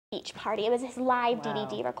beach party. It was his live Wow.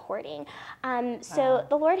 DVD recording. So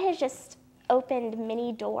the Lord has just opened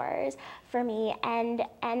many doors for me, and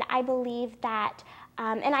I believe that,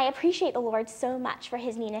 and I appreciate the Lord so much for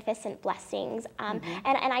his munificent blessings, and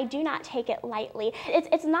I do not take it lightly.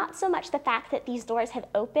 It's not so much the fact that these doors have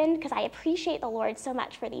opened, because I appreciate the Lord so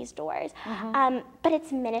much for these doors, but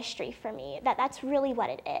it's ministry for me. That's really what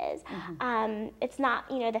it is. It's not,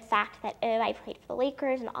 the fact that, oh, I played for the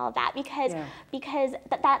Lakers and all of that, because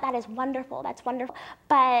that is wonderful. That's wonderful.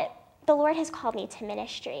 But the Lord has called me to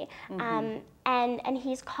ministry, and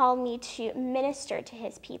he's called me to minister to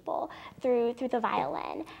his people through the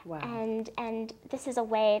violin. Wow. And this is a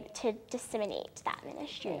way to disseminate that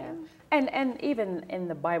ministry. Yeah. And even in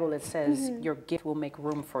the Bible it says your gift will make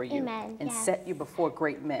room for you. Amen. And Yes. set you before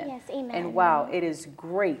great men. Yes, amen. And wow, it is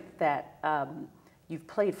great that you've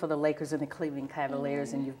played for the Lakers and the Cleveland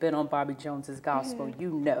Cavaliers, and you've been on Bobby Jones's gospel.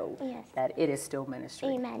 You know Yes. that it is still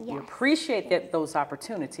ministry. Amen, You yes. appreciate those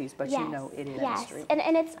opportunities, but you know it is ministry.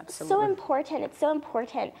 And it's Absolutely. so important. It's so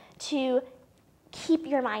important to keep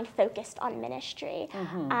your mind focused on ministry,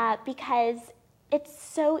 because it's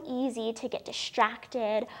so easy to get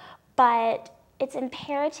distracted, but it's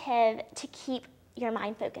imperative to keep your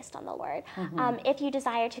mind focused on the Lord. If you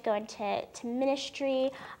desire to go into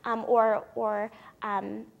ministry or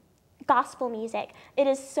gospel music, it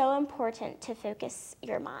is so important to focus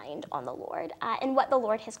your mind on the Lord and what the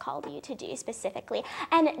Lord has called you to do specifically.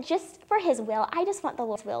 And just for his will, I just want the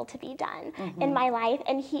Lord's will to be done in my life,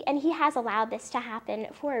 and he has allowed this to happen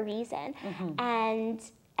for a reason.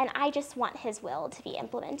 And I just want his will to be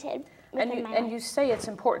implemented within my life. And you say it's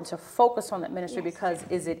important to focus on that ministry Yes. because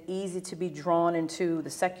is it easy to be drawn into the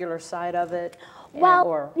secular side of it?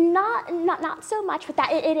 Well, not so much with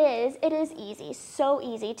that. It is easy, so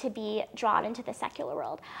easy to be drawn into the secular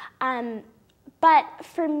world. But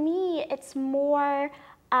for me, it's more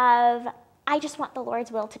of, I just want the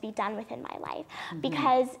Lord's will to be done within my life,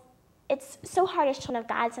 because it's so hard as children of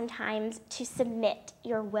God sometimes to submit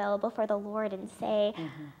your will before the Lord and say,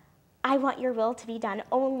 I want your will to be done,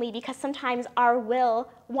 only because sometimes our will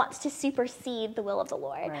wants to supersede the will of the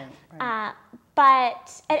Lord. Right.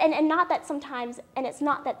 But, and not that sometimes, and it's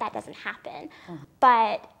not that that doesn't happen,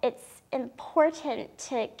 but it's important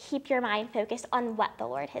to keep your mind focused on what the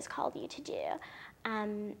Lord has called you to do.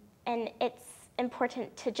 And it's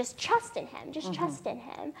important to just trust in him, trust in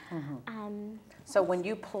him. So when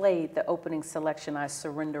you played the opening selection, I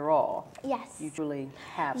Surrender All, Yes. you truly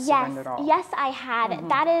have surrendered all. Yes, I had.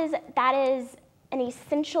 That is an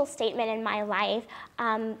essential statement in my life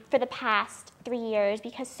for the past 3 years,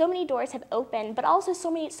 because so many doors have opened, but also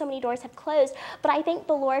so many doors have closed. But I thank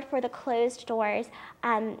the Lord for the closed doors,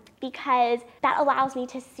 because that allows me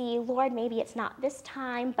to see, Lord, maybe it's not this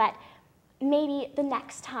time, but maybe the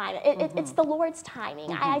next time. It's the Lord's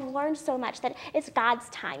timing. I've learned so much that it's God's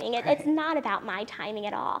timing. It's not about my timing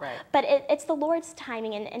at all. Right. But it's the Lord's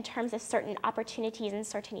timing in terms of certain opportunities and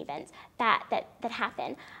certain events that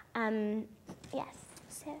happen. Yes.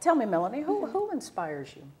 So. Tell me, Melanie, who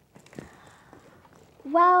inspires you?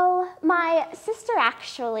 Well, my sister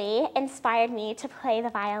actually inspired me to play the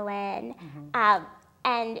violin.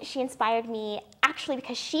 And she inspired me actually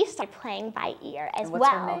because she started playing by ear as and what's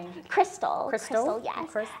well. Her name? Crystal. Crystal,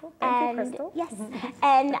 yes. Crystal. Thank you, Crystal. Yes.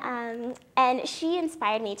 And she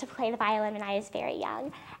inspired me to play the violin when I was very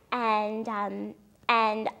young.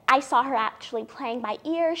 And I saw her actually playing by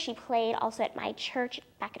ear. She played also at my church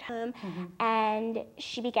back at home, and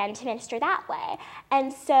she began to minister that way.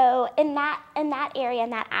 And so in that area, in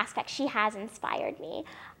that aspect, she has inspired me.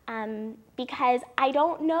 Because I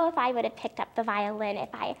don't know if I would have picked up the violin if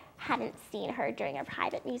I hadn't seen her during a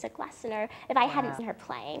private music lesson, or if I hadn't seen her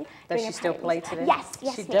playing. Does she still play today? Yes,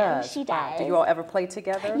 she ma'am. does. She Wow. does. Do you all ever play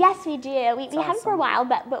together? Yes, we do. We haven't for a awesome.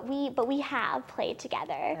 while, but we have played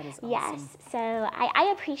together. That is awesome. Yes. So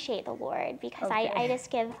I appreciate the Lord, because Okay. I just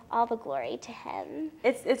give all the glory to him.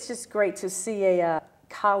 It's just great to see a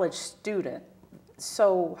college student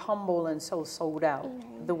so humble and so sold out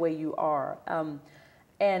the way you are.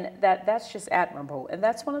 And that's just admirable. And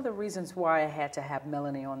that's one of the reasons why I had to have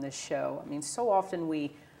Melanie on this show. I mean, so often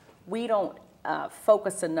we don't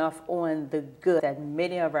focus enough on the good that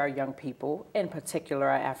many of our young people, in particular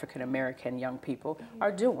our African-American young people,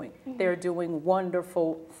 are doing. They're doing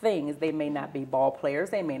wonderful things. They may not be ball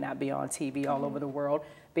players. They may not be on TV all over the world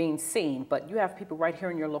being seen, but you have people right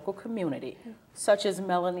here in your local community, such as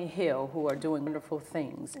Melanie Hill, who are doing wonderful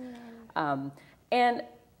things. And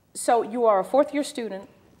so you are a fourth-year student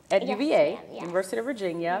at UVA, ma'am, yes. University of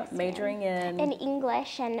Virginia, Yes, majoring in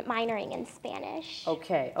English and minoring in Spanish.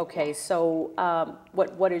 Okay. So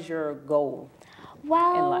what is your goal in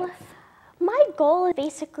Well, life? My goal is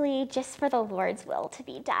basically just for the Lord's will to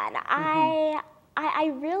be done. I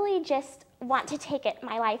really just want to take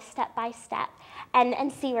my life step by step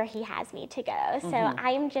and see where he has me to go. So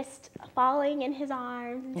I'm just falling in his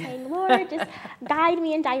arms and saying, Lord, just guide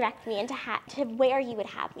me and direct me into to where you would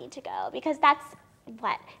have me to go, because that's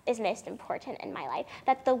what is most important in my life,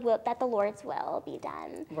 that the Lord's will be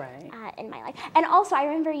done in my life. And also, I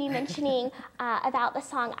remember you mentioning about the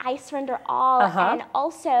song "I Surrender All," and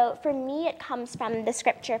also for me, it comes from the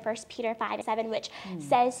scripture, 1 Peter 5:7, which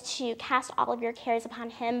says to cast all of your cares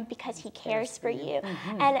upon Him because He cares for you,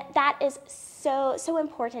 and that is so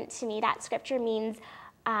important to me. That scripture means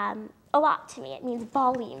a lot to me. It means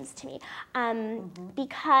volumes to me,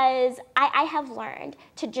 because I have learned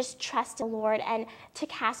to just trust the Lord and to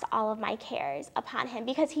cast all of my cares upon Him,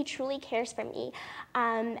 because He truly cares for me.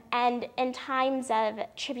 And in times of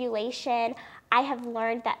tribulation, I have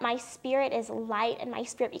learned that my spirit is light, and my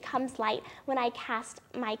spirit becomes light when I cast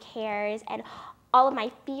my cares and all of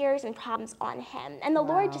my fears and problems on Him. And the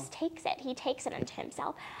Lord just takes it. He takes it unto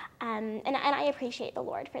Himself. And I appreciate the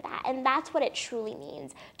Lord for that. And that's what it truly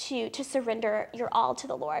means to surrender your all to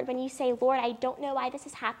the Lord. When you say, Lord, I don't know why this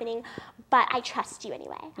is happening, but I trust you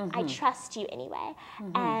anyway. I trust you anyway.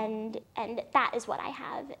 And that is what I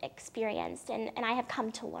have experienced and I have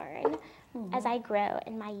come to learn as I grow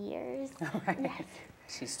in my years. All right. Yes.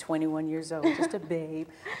 She's 21 years old, just a babe.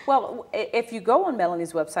 Well, if you go on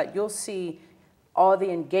Melanie's website, you'll see all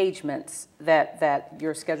the engagements that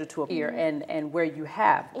you're scheduled to appear and where you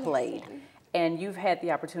have played. Yes, and you've had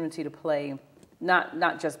the opportunity to play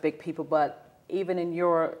not just big people, but even in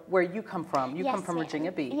where you come from. You come from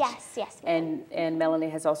Virginia Beach. Yes. And Melanie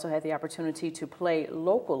has also had the opportunity to play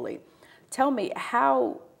locally. Tell me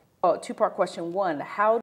how, two-part question. One, how